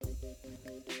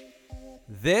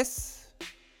This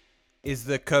is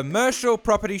the Commercial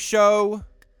Property Show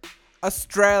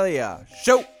Australia,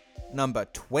 show number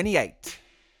 28.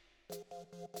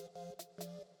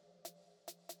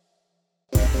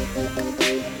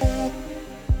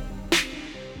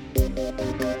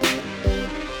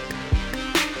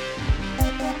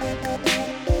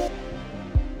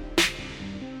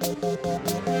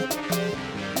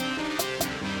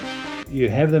 You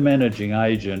have the managing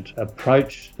agent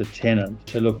approach the tenant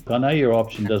to look, I know your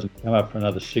option doesn't come up for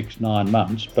another 6-9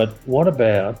 months, but what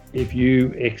about if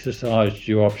you exercised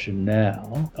your option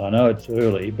now? I know it's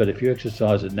early, but if you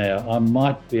exercise it now, I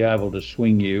might be able to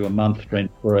swing you a month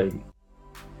rent free.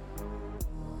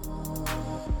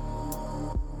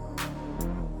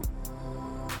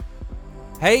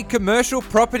 Hey commercial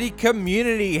property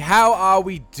community, how are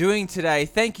we doing today?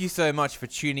 Thank you so much for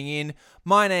tuning in.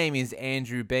 My name is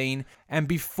Andrew Bean, and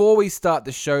before we start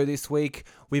the show this week,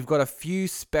 we've got a few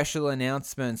special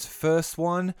announcements. First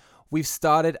one, we've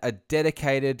started a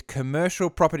dedicated Commercial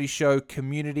Property Show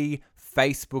community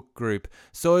Facebook group.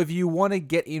 So if you want to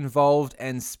get involved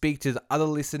and speak to the other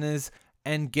listeners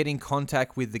and get in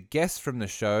contact with the guests from the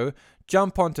show,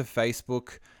 jump onto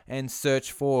Facebook and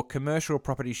search for Commercial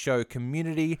Property Show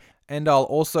Community, and I'll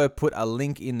also put a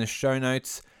link in the show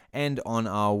notes and on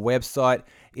our website.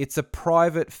 It's a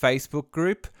private Facebook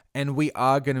group, and we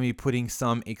are going to be putting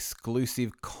some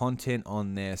exclusive content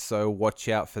on there, so watch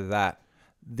out for that.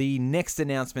 The next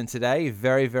announcement today,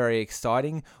 very, very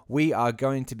exciting. We are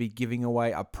going to be giving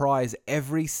away a prize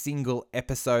every single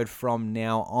episode from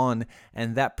now on,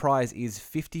 and that prize is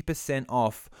 50%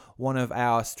 off one of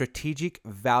our strategic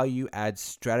value add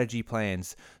strategy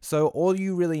plans. So all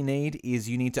you really need is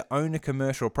you need to own a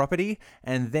commercial property,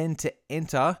 and then to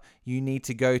enter, you need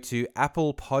to go to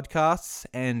Apple Podcasts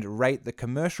and rate the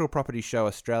Commercial Property Show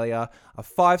Australia a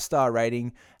 5-star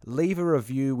rating, leave a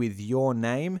review with your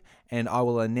name, and I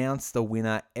will announce the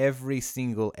winner every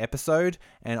single episode,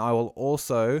 and I will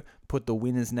also put the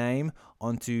winner's name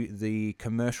onto the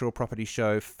Commercial Property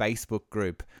Show Facebook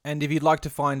group. And if you'd like to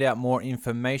find out more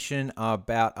information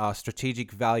about our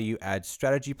strategic value add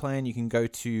strategy plan, you can go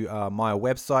to my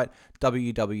website,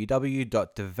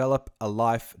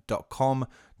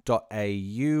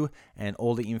 www.developalife.com.au, and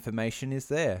all the information is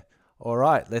there. All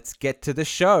right, let's get to the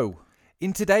show.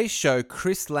 In today's show,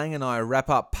 Chris Lang and I wrap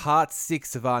up part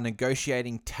 6 of our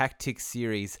negotiating tactics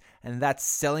series, and that's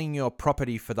selling your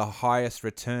property for the highest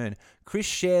return. Chris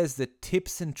shares the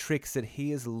tips and tricks that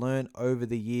he has learned over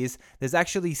the years. There's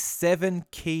actually 7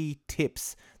 key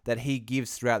tips that he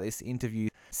gives throughout this interview.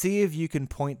 See if you can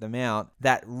point them out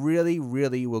that really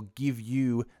will give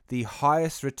you the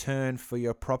highest return for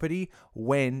your property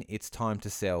when it's time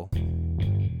to sell.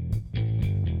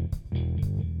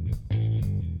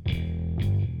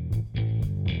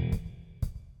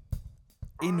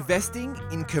 Investing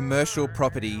in commercial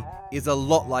property is a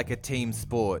lot like a team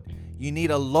sport. You need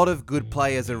a lot of good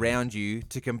players around you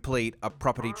to complete a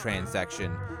property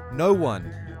transaction. No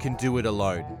one can do it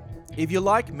alone. If you're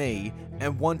like me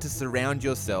and want to surround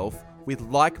yourself with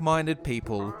like-minded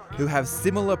people who have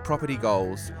similar property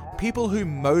goals, people who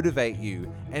motivate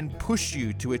you and push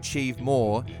you to achieve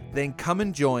more, then come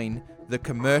and join the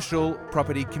commercial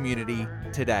property community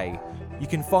today. You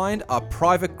can find our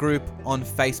private group on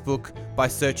Facebook by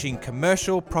searching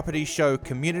Commercial Property Show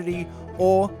Community,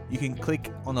 or you can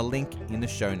click on the link in the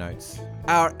show notes.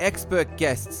 Our expert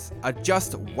guests are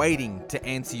just waiting to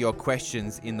answer your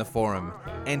questions in the forum,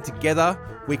 and together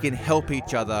we can help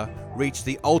each other reach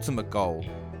the ultimate goal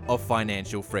of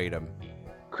financial freedom.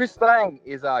 Chris Lang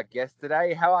is our guest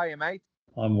today. How are you, mate?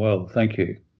 I'm well, thank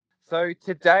you. So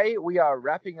today we are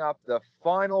wrapping up the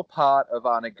final part of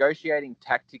our negotiating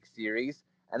tactics series,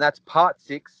 and that's part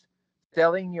 6,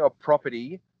 selling your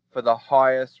property for the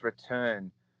highest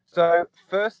return. So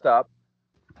first up,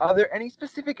 are there any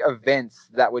specific events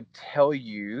that would tell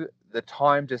you the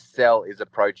time to sell is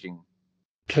approaching?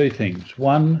 2 things.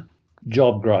 One,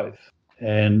 job growth,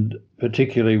 and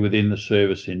particularly within the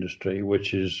service industry,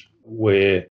 which is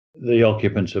where the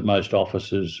occupants of most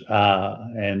offices are.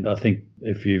 And I think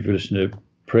if you've listened to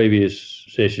previous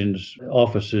sessions,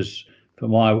 offices, for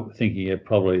my thinking, are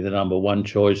probably the number 1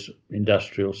 choice,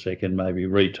 industrial second, maybe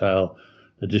retail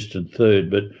a distant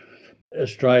third. But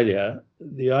Australia,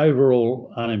 the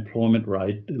overall unemployment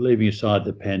rate, leaving aside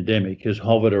the pandemic, has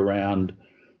hovered around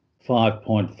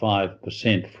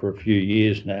 5.5% for a few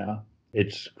years now.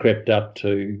 It's crept up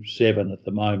to 7 at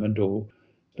the moment,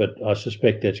 but I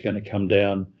suspect that's going to come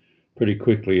down pretty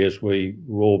quickly as we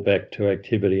roar back to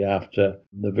activity after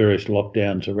the various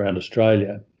lockdowns around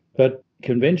Australia. But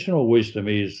conventional wisdom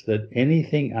is that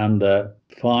anything under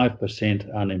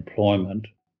 5% unemployment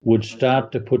would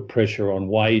start to put pressure on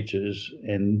wages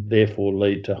and therefore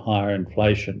lead to higher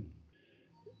inflation.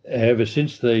 However,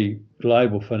 since the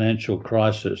global financial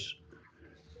crisis,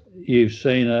 you've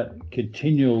seen a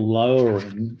continual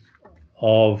lowering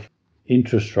of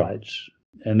interest rates,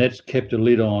 and that's kept a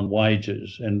lid on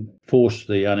wages and forced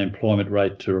the unemployment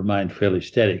rate to remain fairly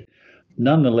static.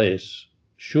 Nonetheless,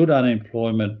 should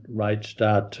unemployment rates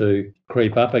start to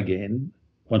creep up again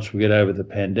once we get over the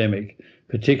pandemic,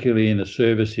 particularly in the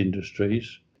service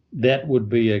industries, that would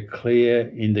be a clear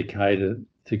indicator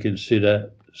to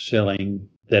consider selling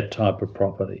that type of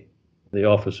property, the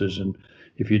offices, and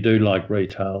if you do like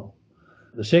retail.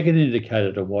 The second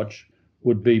indicator to watch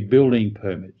would be building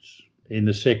permits in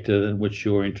the sector in which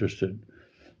you're interested.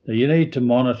 Now, you need to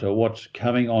monitor what's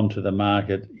coming onto the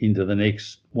market into the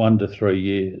next 1 to 3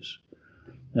 years.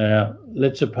 Now,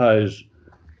 let's suppose,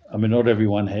 not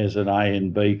everyone has an A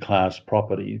and B class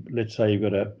property. Let's say you've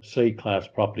got a C class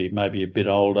property, maybe a bit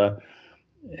older,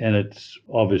 and it's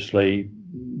obviously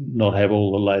not have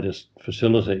all the latest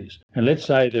facilities. And let's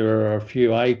say there are a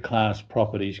few A class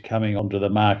properties coming onto the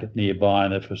market nearby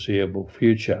in the foreseeable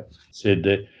future. Said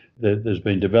that there's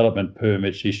been development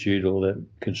permits issued or that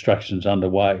construction's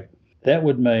underway. That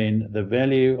would mean the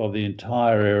value of the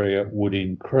entire area would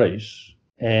increase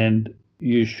and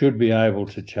you should be able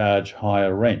to charge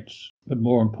higher rents. But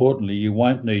more importantly, you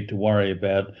won't need to worry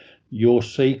about your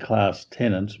C-class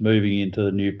tenants moving into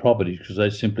the new properties because they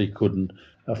simply couldn't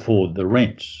afford the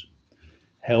rents.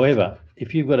 However,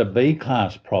 if you've got a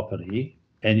B-class property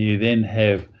and you then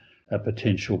have a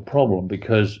potential problem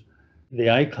because the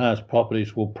A-class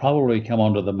properties will probably come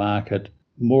onto the market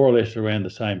more or less around the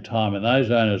same time, and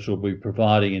those owners will be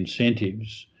providing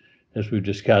incentives, as we've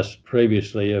discussed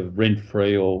previously, of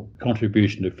rent-free or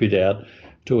contribution to fit out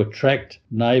to attract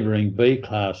neighbouring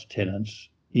B-class tenants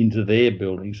into their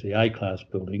buildings, the A-class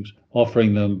buildings,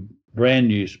 offering them brand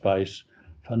new space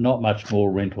for not much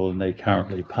more rental than they're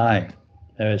currently paying.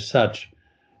 Now, as such,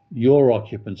 your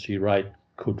occupancy rate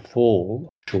could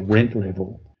fall to rent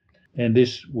level, and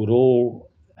this would all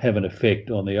have an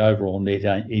effect on the overall net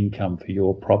income for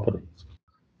your property.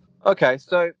 Okay,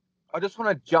 so I just want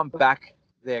to jump back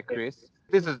there, Chris.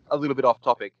 This is a little bit off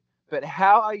topic, but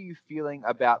how are you feeling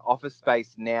about office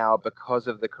space now because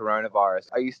of the coronavirus?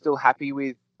 Are you still happy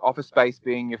with office space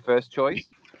being your first choice?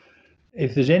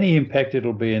 If there's any impact,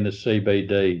 it'll be in the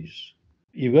CBDs.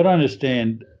 You've got to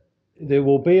understand there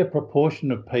will be a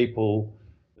proportion of people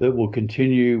that will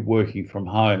continue working from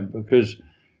home because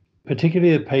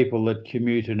particularly the people that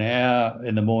commute an hour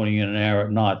in the morning and an hour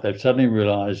at night, they've suddenly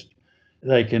realised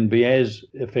they can be as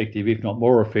effective, if not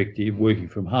more effective, working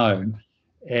from home,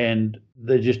 and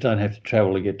they just don't have to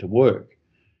travel to get to work.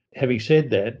 Having said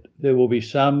that, there will be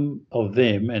some of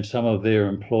them and some of their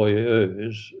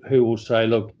employers who will say,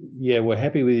 look, yeah, we're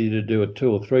happy with you to do it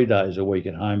 2 or 3 days a week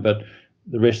at home, but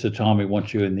the rest of the time we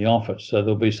want you in the office. So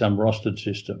there'll be some rostered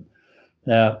system.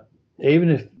 Now, even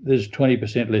if there's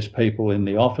 20% less people in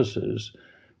the offices,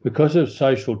 because of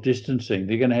social distancing,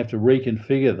 they're going to have to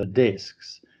reconfigure the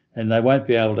desks and they won't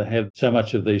be able to have so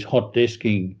much of these hot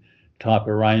desking type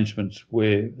arrangements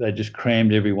where they just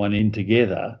crammed everyone in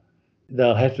together.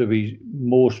 They'll have to be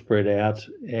more spread out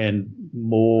and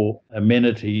more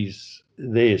amenities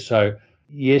there. So,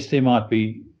 yes, there might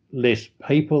be less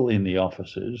people in the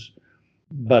offices,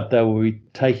 but they will be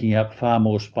taking up far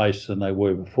more space than they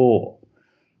were before.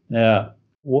 Now,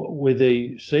 with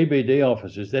the CBD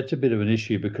offices, that's a bit of an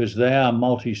issue because they are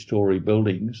multi-storey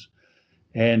buildings,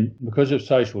 and because of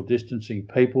social distancing,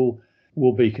 people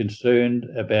will be concerned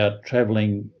about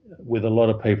travelling with a lot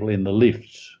of people in the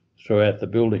lifts throughout the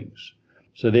buildings.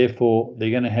 So therefore,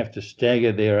 they're going to have to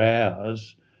stagger their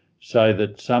hours so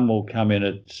that some will come in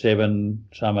at 7,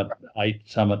 some at 8,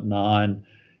 some at 9,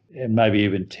 and maybe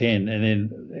even 10, and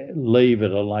then leave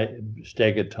at a late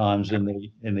staggered times in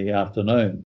the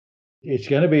afternoon. It's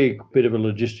going to be a bit of a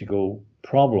logistical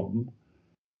problem.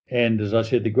 And as I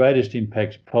said, the greatest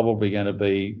impact's probably going to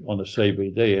be on the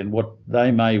CBD. And what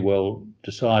they may well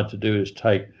decide to do is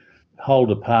take whole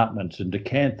departments and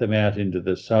decant them out into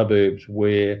the suburbs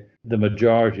where the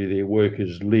majority of their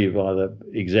workers live, either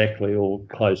exactly or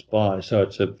close by. So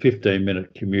it's a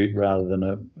 15-minute commute rather than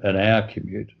an hour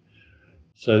commute.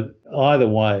 So either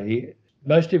way,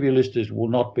 most of your listeners will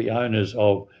not be owners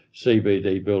of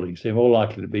CBD buildings. They're more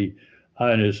likely to be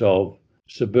owners of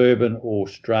suburban or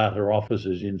strata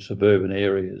offices in suburban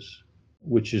areas,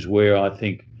 which is where I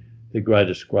think the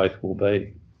greatest growth will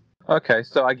be. Okay,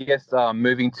 so I guess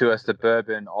moving to a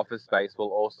suburban office space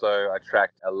will also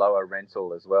attract a lower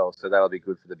rental as well, so that'll be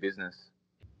good for the business.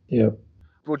 Yeah.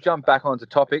 We'll jump back onto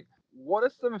topic. what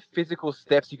are some physical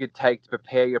steps you could take to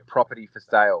prepare your property for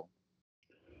sale?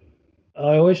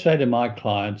 I always say to my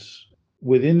clients,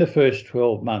 within the first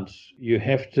 12 months, you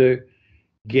have to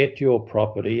get your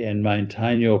property and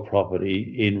maintain your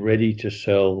property in ready to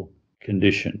sell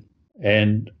condition.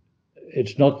 And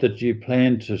it's not that you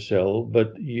plan to sell,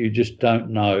 but you just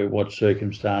don't know what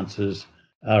circumstances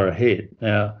are ahead.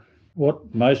 Now,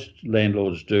 what most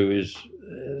landlords do is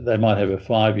they might have a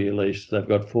 5-year lease. They've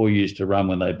got 4 years to run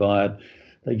when they buy it.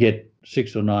 They get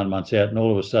 6 or 9 months out, and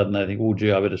all of a sudden they think, oh,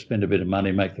 gee, I better spend a bit of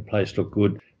money, make the place look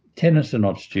good. Tenants are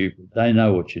not stupid. They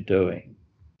know what you're doing.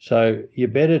 So you're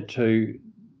better to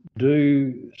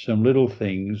do some little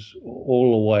things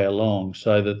all the way along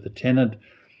so that the tenant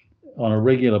on a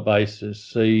regular basis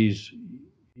sees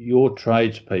your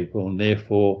tradespeople and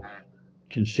therefore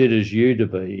considers you to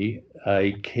be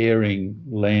a caring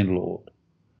landlord,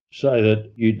 so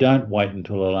that you don't wait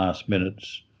until the last minute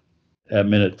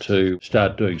to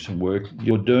start doing some work.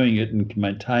 You're doing it and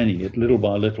maintaining it little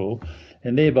by little,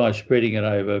 and thereby spreading it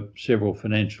over several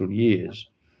financial years.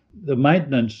 The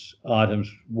maintenance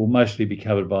items will mostly be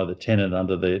covered by the tenant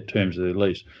under the terms of the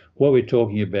lease. What we're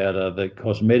talking about are the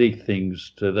cosmetic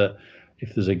things,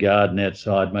 if there's a garden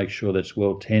outside, make sure that's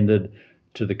well tended,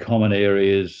 to the common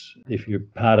areas. If you're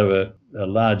part of a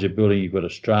larger building, you've got a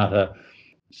strata,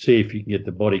 see if you can get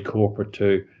the body corporate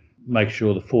to make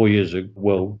sure the foyers are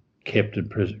well kept and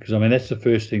present. Because, I mean, that's the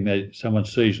first thing that someone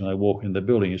sees when they walk in the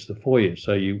building is the foyer.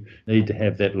 So you need to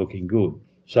have that looking good.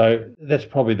 So that's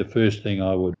probably the first thing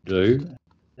I would do,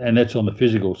 and that's on the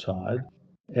physical side.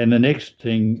 And the next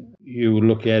thing you would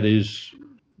look at is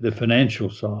the financial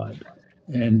side,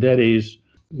 and that is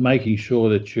making sure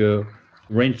that your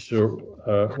rents are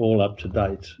all up to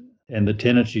date and the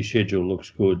tenancy schedule looks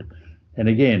good. And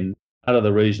again, part of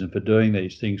the reason for doing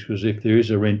these things, because if there is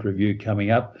a rent review coming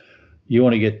up, you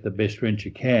want to get the best rent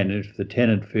you can. If the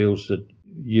tenant feels that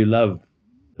you love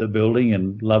the building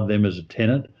and love them as a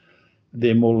tenant,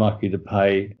 they're more likely to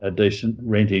pay a decent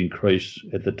rent increase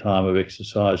at the time of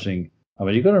exercising. I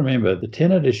mean, you've got to remember, the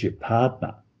tenant is your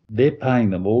partner. They're paying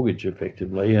the mortgage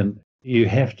effectively, and you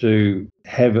have to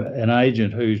have an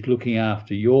agent who's looking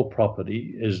after your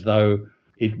property as though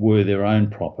it were their own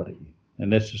property.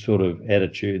 And that's the sort of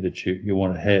attitude that you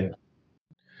want to have.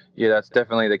 Yeah, that's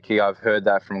definitely the key. I've heard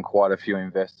that from quite a few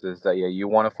investors that, you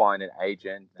want to find an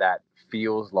agent that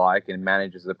feels like and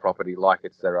manages the property like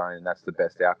it's their own, and that's the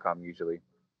best outcome usually.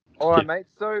 All right, mate.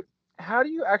 So how do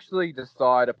you actually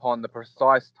decide upon the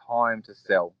precise time to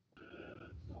sell?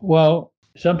 Well,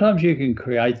 sometimes you can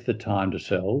create the time to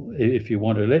sell if you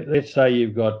want to. Let's say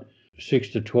you've got 6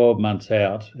 to 12 months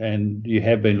out and you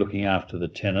have been looking after the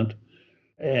tenant,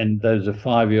 and there's a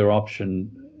 5-year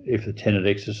option if the tenant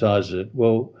exercises it.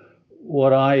 Well,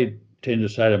 what I tend to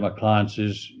say to my clients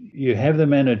is you have the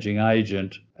managing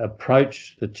agent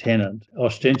approach the tenant.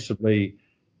 Ostensibly,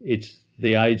 it's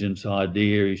the agent's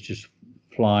idea. He's just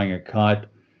flying a kite.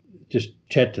 Just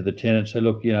chat to the tenant, say,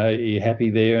 look, are you happy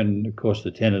there? And of course,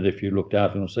 the tenant, if you looked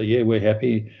after him, will say, yeah, we're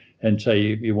happy. And say,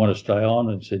 you want to stay on?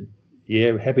 And said,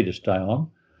 yeah, we're happy to stay on.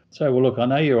 So, well, look, I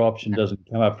know your option doesn't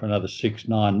come up for another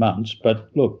 6-9 months, but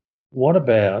look, what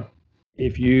about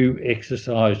if you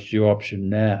exercised your option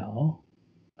now?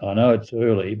 I know it's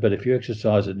early, but if you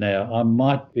exercise it now, I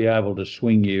might be able to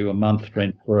swing you a month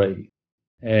rent-free.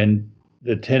 And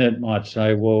the tenant might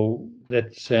say, well,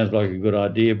 that sounds like a good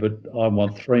idea, but I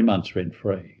want 3 months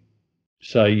rent-free.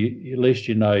 So at least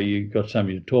you've got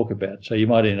something to talk about. So you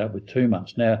might end up with 2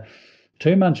 months. Now,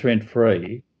 2 months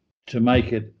rent-free, to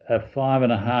make it a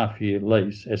 5.5-year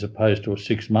lease as opposed to a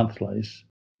 6-month lease,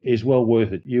 is well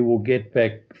worth it. You will get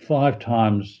back 5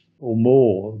 times or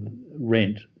more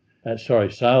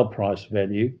sale price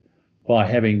value by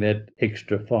having that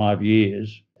extra 5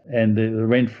 years. And the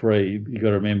rent-free, you've got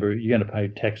to remember, you're going to pay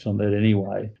tax on that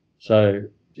anyway. So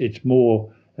it's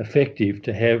more effective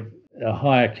to have a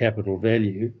higher capital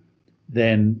value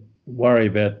than worry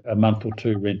about a month or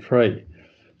two rent-free.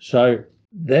 So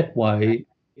that way,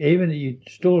 even you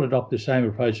still adopt the same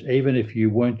approach, even if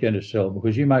you weren't going to sell,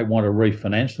 because you may want to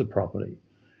refinance the property.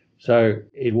 So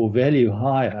it will value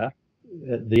higher,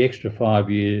 the extra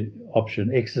 5-year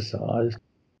option exercise,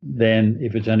 than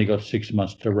if it's only got 6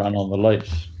 months to run on the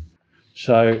lease.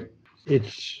 So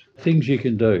it's things you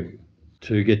can do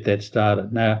to get that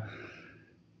started. Now,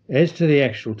 as to the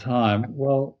actual time,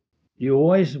 well, you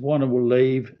always want to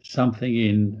leave something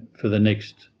in for the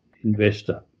next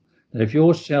investor. And if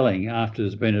you're selling after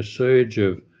there's been a surge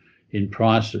in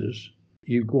prices,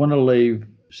 you want to leave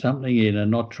something in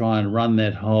and not try and run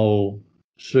that whole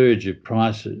surge of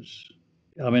prices.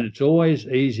 I mean, it's always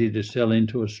easier to sell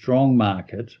into a strong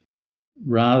market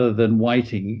rather than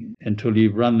waiting until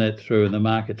you've run that through and the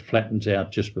market flattens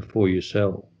out just before you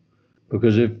sell.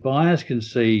 Because if buyers can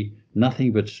see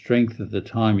nothing but strength at the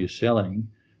time you're selling,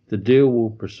 the deal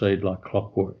will proceed like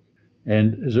clockwork.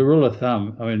 And as a rule of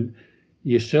thumb, I mean,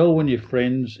 you sell when your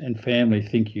friends and family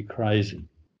think you're crazy.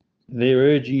 They're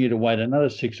urging you to wait another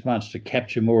 6 months to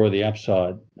capture more of the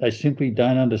upside. They simply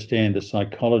don't understand the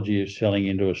psychology of selling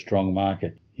into a strong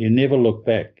market. You never look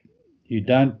back. You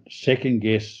don't second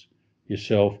guess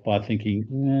yourself by thinking,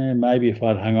 maybe if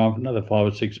I'd hung on for another 5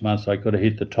 or 6 months, I could have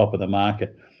hit the top of the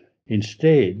market.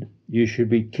 Instead, you should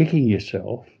be kicking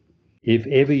yourself if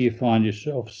ever you find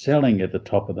yourself selling at the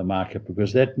top of the market,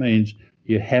 because that means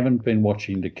you haven't been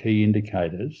watching the key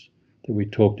indicators that we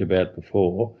talked about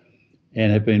before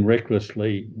and have been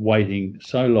recklessly waiting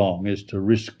so long as to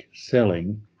risk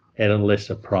selling at a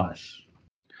lesser price.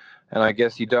 And I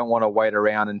guess you don't want to wait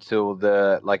around until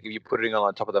if you're putting it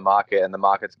on top of the market and the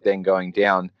market's then going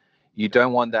down, you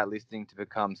don't want that listing to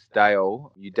become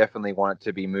stale. You definitely want it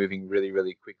to be moving really,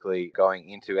 really quickly going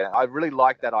into it. I really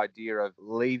like that idea of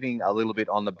leaving a little bit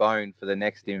on the bone for the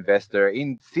next investor.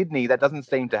 In Sydney, that doesn't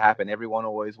seem to happen. Everyone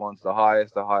always wants the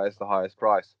highest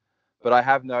price. But I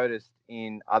have noticed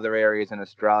in other areas in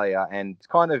Australia, and it's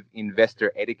kind of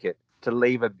investor etiquette to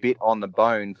leave a bit on the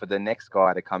bone for the next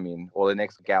guy to come in or the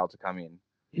next gal to come in.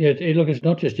 Yeah, look, it's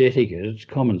not just etiquette, it's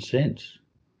common sense.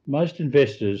 Most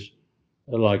investors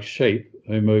are like sheep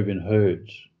who move in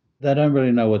herds. They don't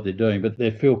really know what they're doing, but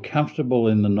they feel comfortable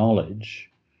in the knowledge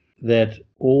that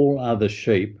all other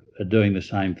sheep are doing the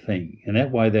same thing. And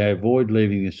that way they avoid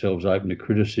leaving themselves open to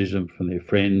criticism from their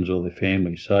friends or their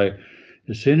family. So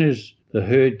as soon as the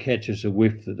herd catches a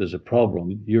whiff that there's a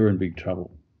problem, you're in big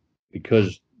trouble,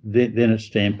 because then it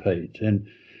stampedes. And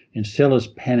sellers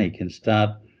panic and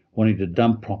start wanting to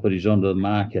dump properties onto the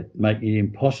market, making it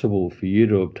impossible for you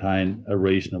to obtain a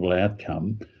reasonable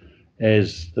outcome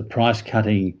as the price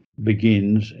cutting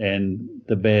begins and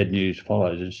the bad news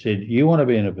follows. Instead, you want to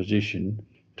be in a position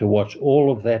to watch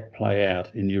all of that play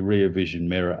out in your rear vision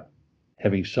mirror,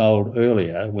 having sold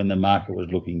earlier when the market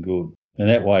was looking good. And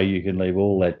that way you can leave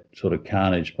all that sort of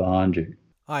carnage behind you.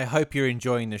 I hope you're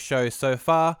enjoying the show so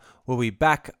far. We'll be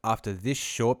back after this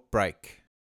short break.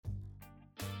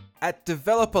 At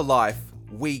Developer Life,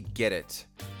 we get it.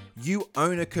 You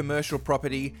own a commercial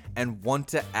property and want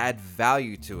to add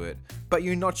value to it, but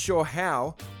you're not sure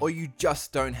how, or you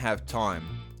just don't have time.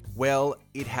 Well,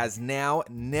 it has now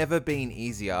never been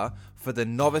easier for the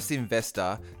novice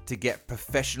investor to get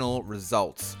professional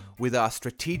results with our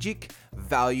strategic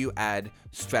value add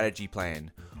strategy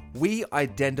plan. We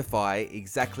identify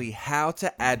exactly how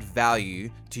to add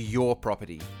value to your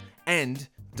property and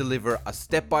deliver a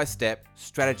step-by-step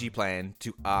strategy plan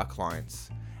to our clients.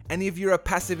 And if you're a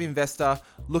passive investor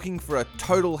looking for a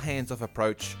total hands-off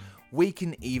approach, we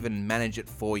can even manage it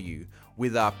for you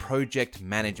with our project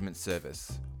management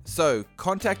service. So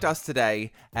contact us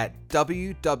today at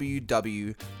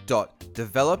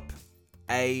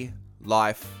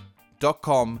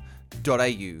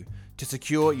www.developalife.com.au to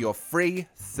secure your free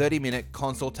 30-minute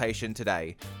consultation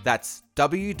today. That's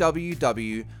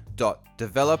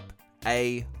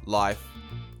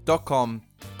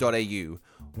www.developalife.com.au.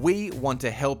 We want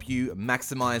to help you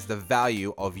maximize the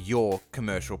value of your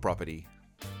commercial property.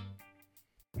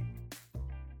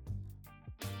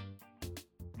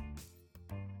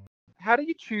 How do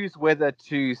you choose whether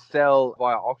to sell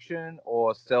via auction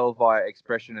or sell via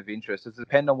expression of interest? Does it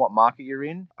depend on what market you're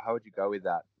in? How would you go with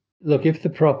that? Look, if the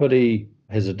property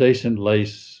has a decent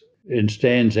lease and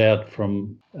stands out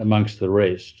from amongst the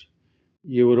rest,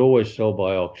 you would always sell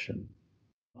by auction.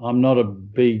 I'm not a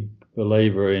big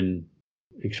believer in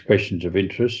expressions of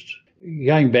interest.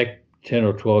 Going back 10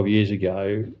 or 12 years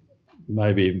ago,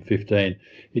 maybe even 15,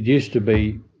 it used to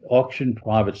be auction,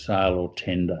 private sale or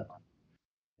tender.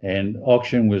 And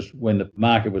auction was when the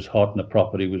market was hot and the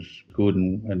property was good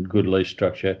and good lease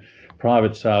structure.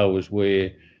 Private sale was where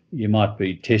you might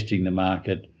be testing the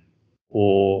market,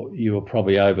 or you were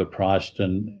probably overpriced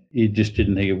and you just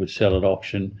didn't think it would sell at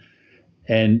auction.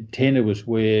 And tender was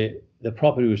where the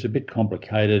property was a bit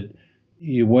complicated.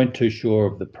 You weren't too sure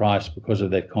of the price because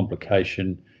of that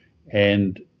complication,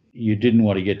 and you didn't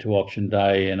want to get to auction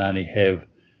day and only have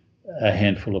a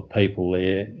handful of people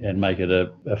there and make it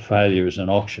a failure as an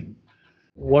auction.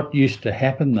 What used to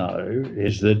happen, though,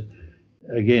 is that,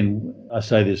 again, I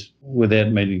say this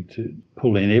without meaning to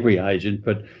pull in every agent,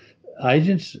 but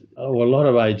agents, or a lot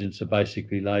of agents, are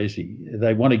basically lazy.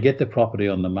 They want to get the property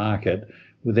on the market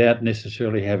without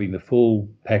necessarily having the full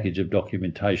package of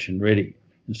documentation ready.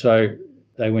 And so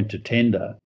they went to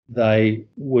tender. They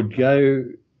would go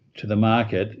to the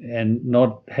market and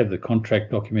not have the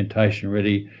contract documentation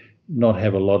ready, not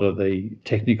have a lot of the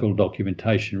technical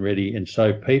documentation ready. And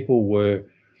so people were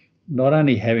not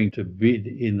only having to bid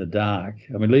in the dark,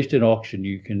 I mean, at least in auction,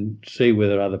 you can see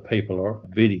whether other people are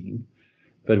bidding,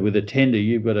 but with a tender,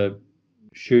 you've got to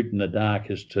shoot in the dark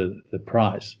as to the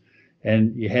price.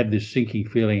 And you have this sinking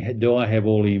feeling, do I have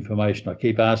all the information? I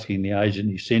keep asking the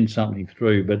agent, he sends something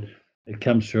through, but it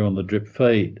comes through on the drip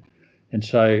feed. And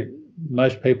so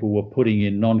most people were putting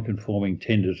in non-conforming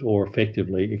tenders or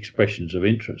effectively expressions of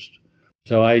interest.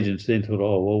 So agents then thought,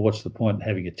 oh, well, what's the point in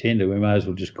having a tender? We may as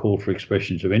well just call for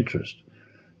expressions of interest,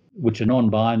 which are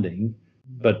non-binding,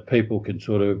 but people can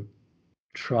sort of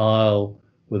trial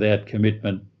without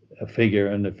commitment a figure,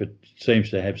 and if it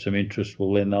seems to have some interest,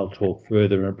 well, then they'll talk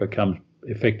further and it becomes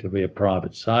effectively a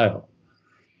private sale.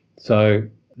 So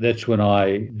that's when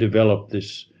I developed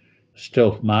this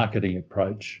stealth marketing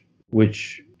approach,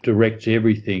 which directs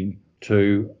everything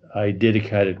to a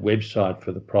dedicated website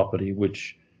for the property,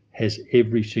 which has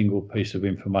every single piece of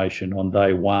information on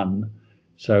day one.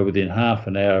 So within half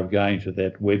an hour of going to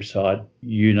that website,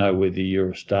 you know whether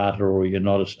you're a starter or you're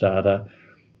not a starter,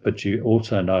 but you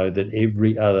also know that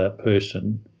every other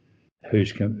person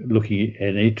who's looking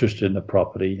and interested in the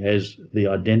property has the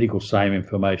identical same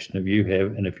information that you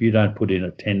have. And if you don't put in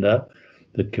a tender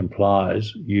that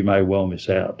complies, you may well miss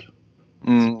out.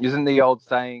 Isn't the old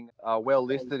saying, well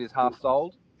listed is half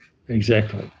sold?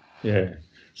 Exactly, yeah.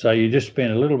 So you just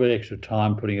spend a little bit extra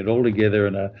time putting it all together,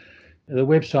 and the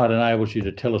website enables you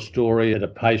to tell a story at a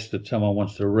pace that someone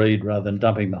wants to read rather than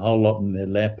dumping the whole lot in their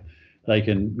lap. They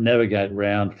can navigate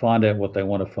around, find out what they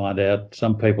want to find out.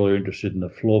 Some people are interested in the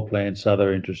floor plans, others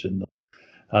are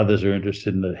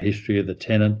interested in the history of the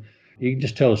tenant. You can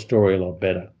just tell a story a lot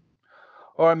better.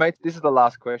 All right, mate, this is the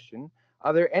last question.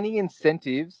 Are there any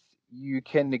incentives you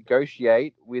can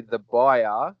negotiate with the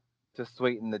buyer to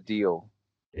sweeten the deal?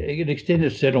 An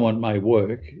extended settlement may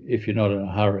work if you're not in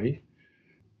a hurry,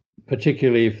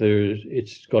 particularly if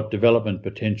it's got development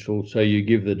potential, so you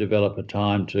give the developer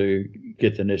time to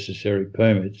get the necessary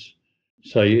permits.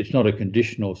 So it's not a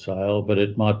conditional sale, but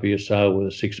it might be a sale with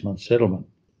a 6-month settlement.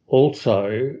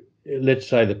 Also, let's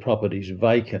say the property's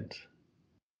vacant.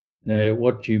 Now,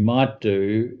 what you might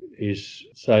do is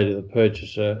say to the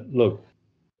purchaser, look,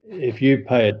 if you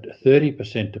pay a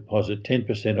 30% deposit,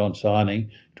 10% on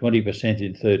signing, 20%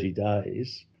 in 30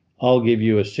 days, I'll give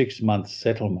you a 6-month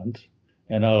settlement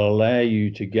and I'll allow you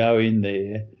to go in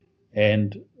there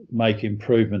and make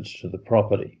improvements to the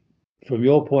property. From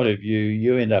your point of view,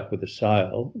 you end up with a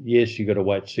sale. Yes, you've got to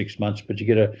wait 6 months, but you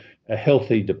get a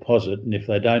healthy deposit. And if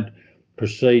they don't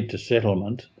proceed to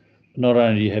settlement, not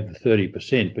only do you have the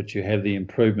 30%, but you have the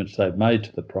improvements they've made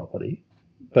to the property.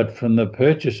 But from the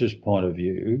purchaser's point of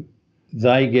view,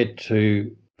 they get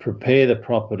to prepare the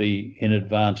property in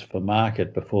advance for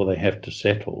market before they have to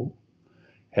settle,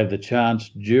 have the chance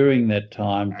during that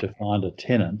time to find a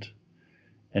tenant.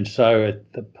 And so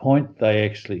at the point they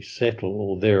actually settle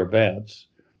or thereabouts,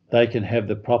 they can have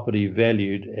the property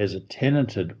valued as a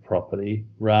tenanted property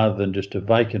rather than just a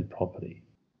vacant property.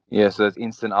 Yeah, so there's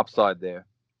instant upside there.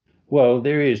 Well,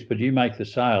 there is, but you make the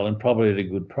sale and probably at a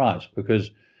good price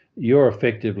because you're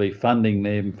effectively funding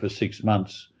them for 6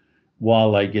 months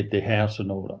while they get their house in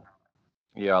order.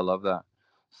 Yeah, I love that.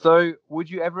 So would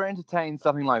you ever entertain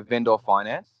something like vendor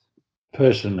finance?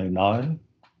 Personally, no.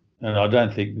 And I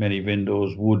don't think many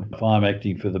vendors would if I'm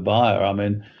acting for the buyer. I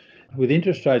mean, with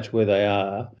interest rates where they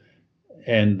are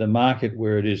and the market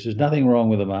where it is, there's nothing wrong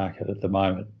with the market at the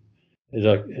moment. As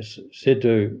I said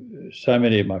to so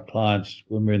many of my clients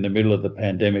when we're in the middle of the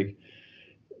pandemic,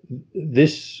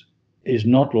 this is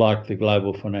not like the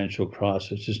global financial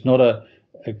crisis. It's not a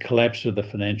collapse of the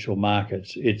financial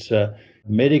markets. It's a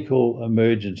medical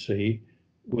emergency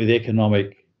with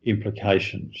economic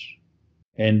implications.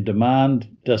 And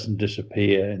demand doesn't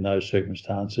disappear in those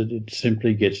circumstances. It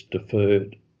simply gets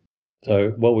deferred.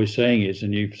 So what we're seeing is,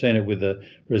 and you've seen it with the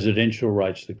residential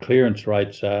rates, the clearance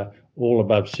rates are all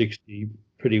above 60,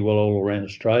 pretty well all around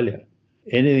Australia.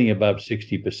 Anything above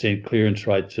 60% clearance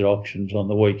rates at auctions on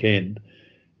the weekend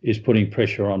is putting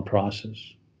pressure on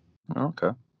prices.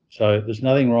 Okay. So there's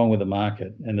nothing wrong with the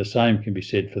market, and the same can be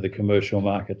said for the commercial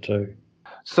market too.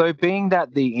 So being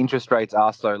that the interest rates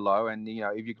are so low and,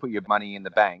 if you put your money in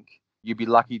the bank, you'd be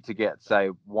lucky to get, say,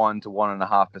 1 to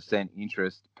 1.5%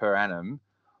 interest per annum.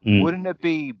 Wouldn't it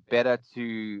be better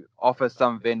to offer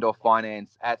some vendor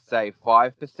finance at, say,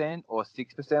 5% or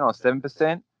 6% or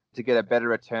 7% to get a better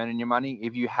return on your money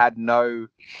if you had no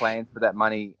plans for that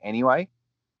money anyway?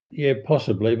 Yeah,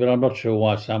 possibly, but I'm not sure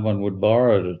why someone would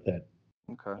borrow it at that.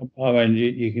 Okay. I mean,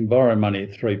 you can borrow money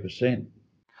at 3%.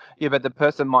 Yeah, but the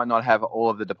person might not have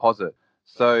all of the deposit.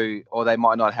 So, or they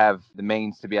might not have the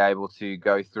means to be able to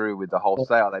go through with the whole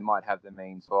sale. They might have the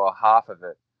means for half of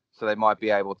it. So they might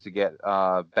be able to get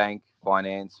bank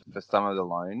finance for some of the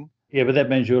loan. Yeah, but that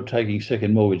means you're taking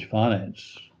second mortgage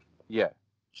finance. Yeah.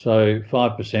 So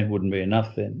 5% wouldn't be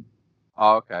enough then.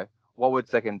 Oh, okay. What would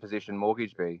second position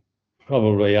mortgage be?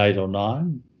 Probably 8 or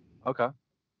 9. Okay.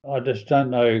 I just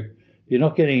don't know. You're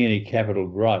not getting any capital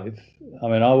growth. I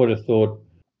mean, I would have thought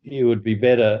you would be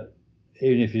better,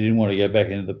 even if you didn't want to go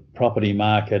back into the property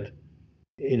market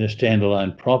in a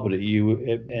standalone property,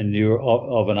 and you're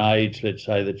of an age, let's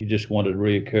say, that you just wanted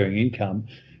reoccurring income,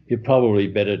 you're probably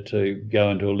better to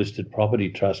go into a listed property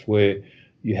trust where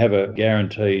you have a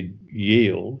guaranteed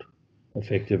yield,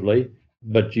 effectively,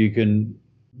 but you can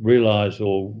realise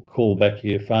or call back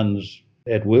your funds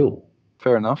at will.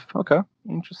 Fair enough. Okay.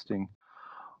 Interesting.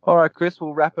 All right, Chris,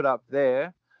 we'll wrap it up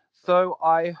there. So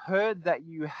I heard that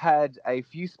you had a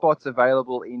few spots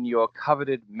available in your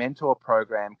coveted mentor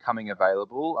program coming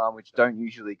available, which don't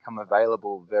usually come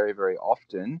available very, very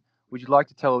often. Would you like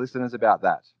to tell listeners about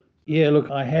that? Yeah, look,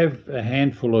 I have a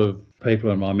handful of people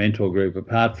in my mentor group,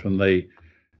 apart from the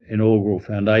inaugural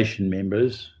foundation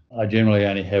members. I generally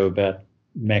only have about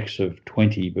max of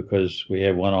 20 because we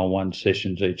have one-on-one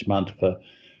sessions each month for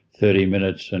 30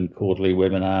 minutes and quarterly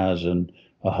webinars and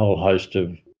a whole host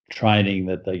of training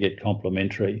that they get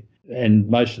complimentary. And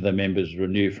most of the members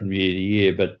renew from year to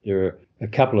year, but there are a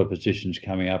couple of positions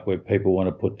coming up where people want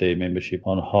to put their membership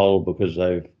on hold because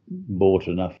they've bought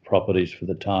enough properties for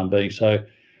the time being. So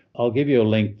I'll give you a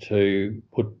link to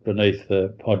put beneath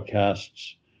the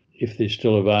podcasts. If they're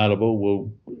still available,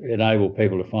 will enable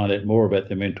people to find out more about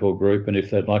the mentor group and if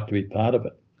they'd like to be part of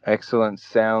it. Excellent.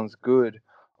 Sounds good.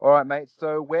 All right, mate.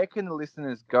 So where can the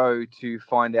listeners go to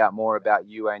find out more about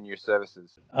you and your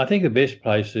services? I think the best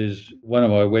place is one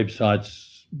of my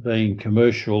websites, being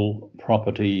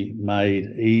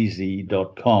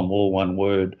commercialpropertymadeeasy.com, all one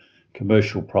word,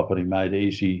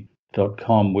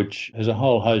 commercialpropertymadeeasy.com, which has a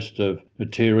whole host of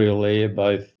material there,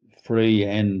 both free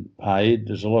and paid.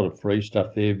 There's a lot of free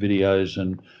stuff there, videos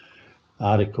and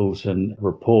articles and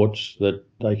reports that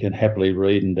they can happily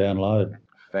read and download.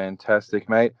 Fantastic,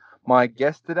 mate. My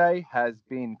guest today has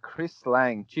been Chris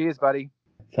Lang. Cheers, buddy.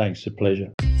 Thanks, a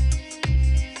pleasure.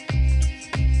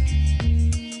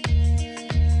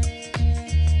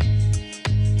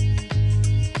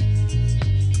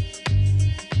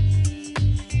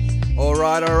 All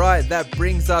right. That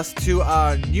brings us to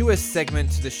our newest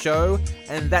segment to the show,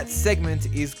 and that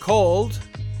segment is called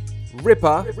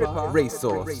Ripper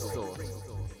Resource.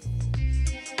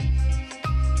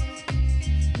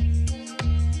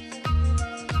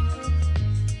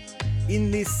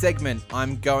 In this segment,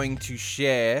 I'm going to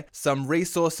share some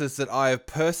resources that I have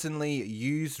personally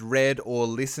used, read, or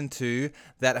listened to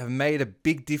that have made a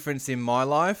big difference in my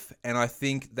life, and I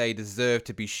think they deserve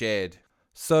to be shared.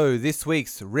 So this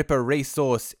week's Ripper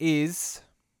resource is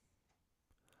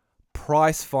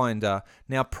Pricefinder.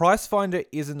 Now, Pricefinder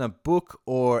isn't a book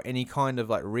or any kind of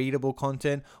like readable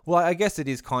content. Well, I guess it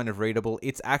is kind of readable.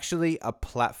 It's actually a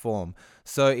platform.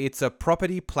 So it's a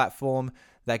property platform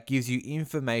that gives you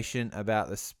information about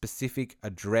the specific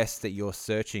address that you're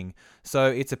searching. So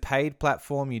it's a paid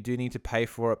platform. You do need to pay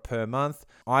for it per month.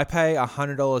 I pay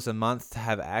 $100 a month to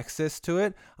have access to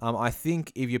it. I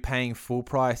think if you're paying full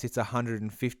price, it's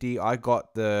 $150. I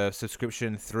got the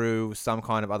subscription through some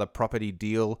kind of other property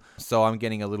deal, so I'm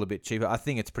getting a little bit cheaper. I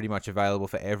think it's pretty much available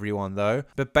for everyone though.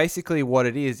 But basically what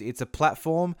it is, it's a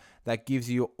platform that gives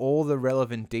you all the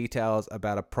relevant details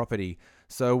about a property.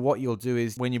 So what you'll do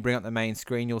is when you bring up the main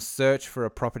screen, you'll search for a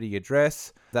property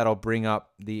address. That'll bring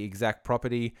up the exact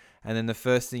property. And then the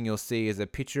first thing you'll see is a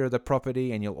picture of the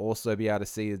property, and you'll also be able to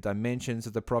see the dimensions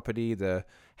of the property,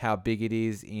 how big it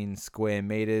is in square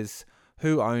meters,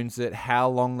 who owns it, how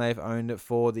long they've owned it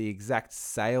for, the exact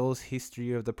sales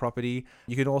history of the property.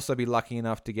 You can also be lucky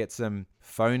enough to get some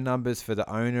phone numbers for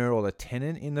the owner or the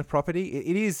tenant in the property.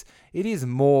 It is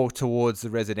more towards the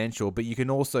residential, but you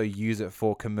can also use it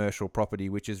for commercial property,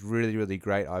 which is really, really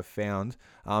great, I've found.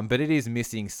 But it is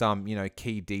missing some,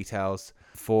 key details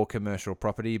for commercial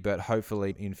property, but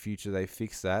hopefully in future they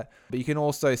fix that. But you can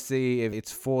also see if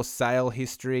it's for sale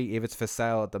history, if it's for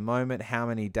sale at the moment, how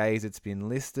many days it's been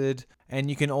listed. And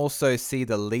you can also see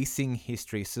the leasing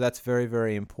history. So that's very,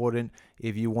 very important.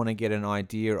 if you want to get an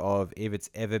idea of if it's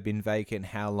ever been vacant,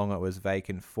 how long it was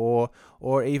vacant for,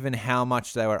 or even how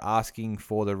much they were asking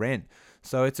for the rent.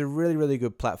 So it's a really, really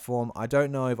good platform. I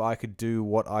don't know if I could do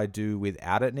what I do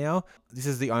without it now. This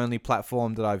is the only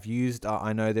platform that I've used.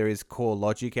 I know there is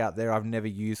CoreLogic out there. I've never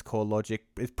used CoreLogic.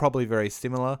 It's probably very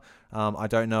similar. I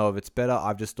don't know if it's better.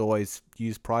 I've just always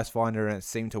used Pricefinder and it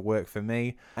seemed to work for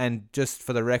me. And just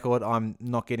for the record, I'm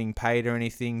not getting paid or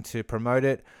anything to promote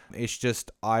it. It's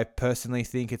just I personally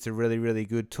think it's a really, really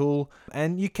good tool.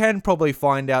 And you can probably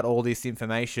find out all this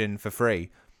information for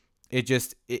free.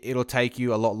 It'll take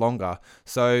you a lot longer.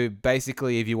 So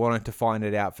basically, if you wanted to find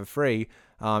it out for free,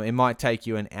 it might take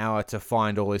you an hour to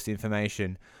find all this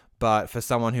information. But for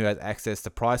someone who has access to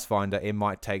Pricefinder, it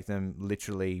might take them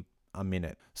literally a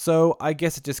minute. So I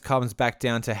guess it just comes back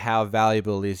down to how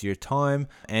valuable is your time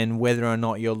and whether or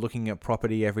not you're looking at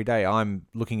property every day. I'm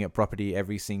looking at property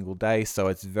every single day, so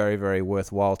it's very, very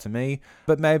worthwhile to me,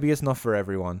 but maybe it's not for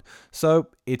everyone. So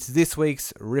it's this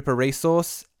week's Ripper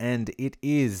resource, and it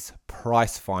is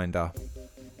Pricefinder.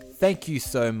 Thank you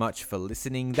so much for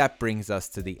listening. That brings us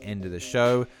to the end of the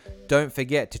show. Don't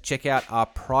forget to check out our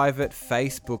private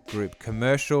Facebook group,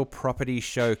 Commercial Property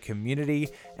Show Community.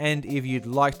 And if you'd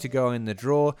like to go in the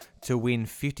draw to win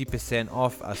 50%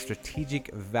 off a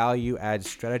strategic value add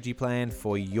strategy plan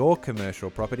for your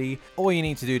commercial property, all you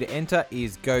need to do to enter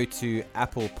is go to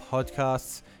Apple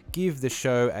Podcasts, give the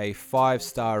show a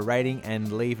 5-star rating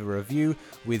and leave a review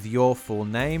with your full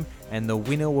name, and the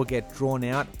winner will get drawn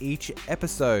out each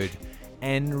episode.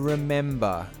 And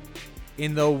remember,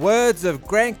 in the words of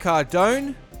Grant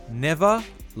Cardone, never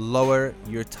lower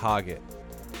your target.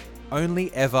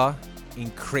 Only ever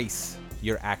increase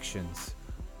your actions.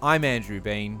 I'm Andrew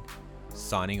Bean,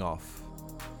 signing off.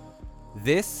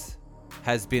 This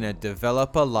has been a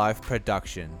Developer Live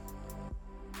production.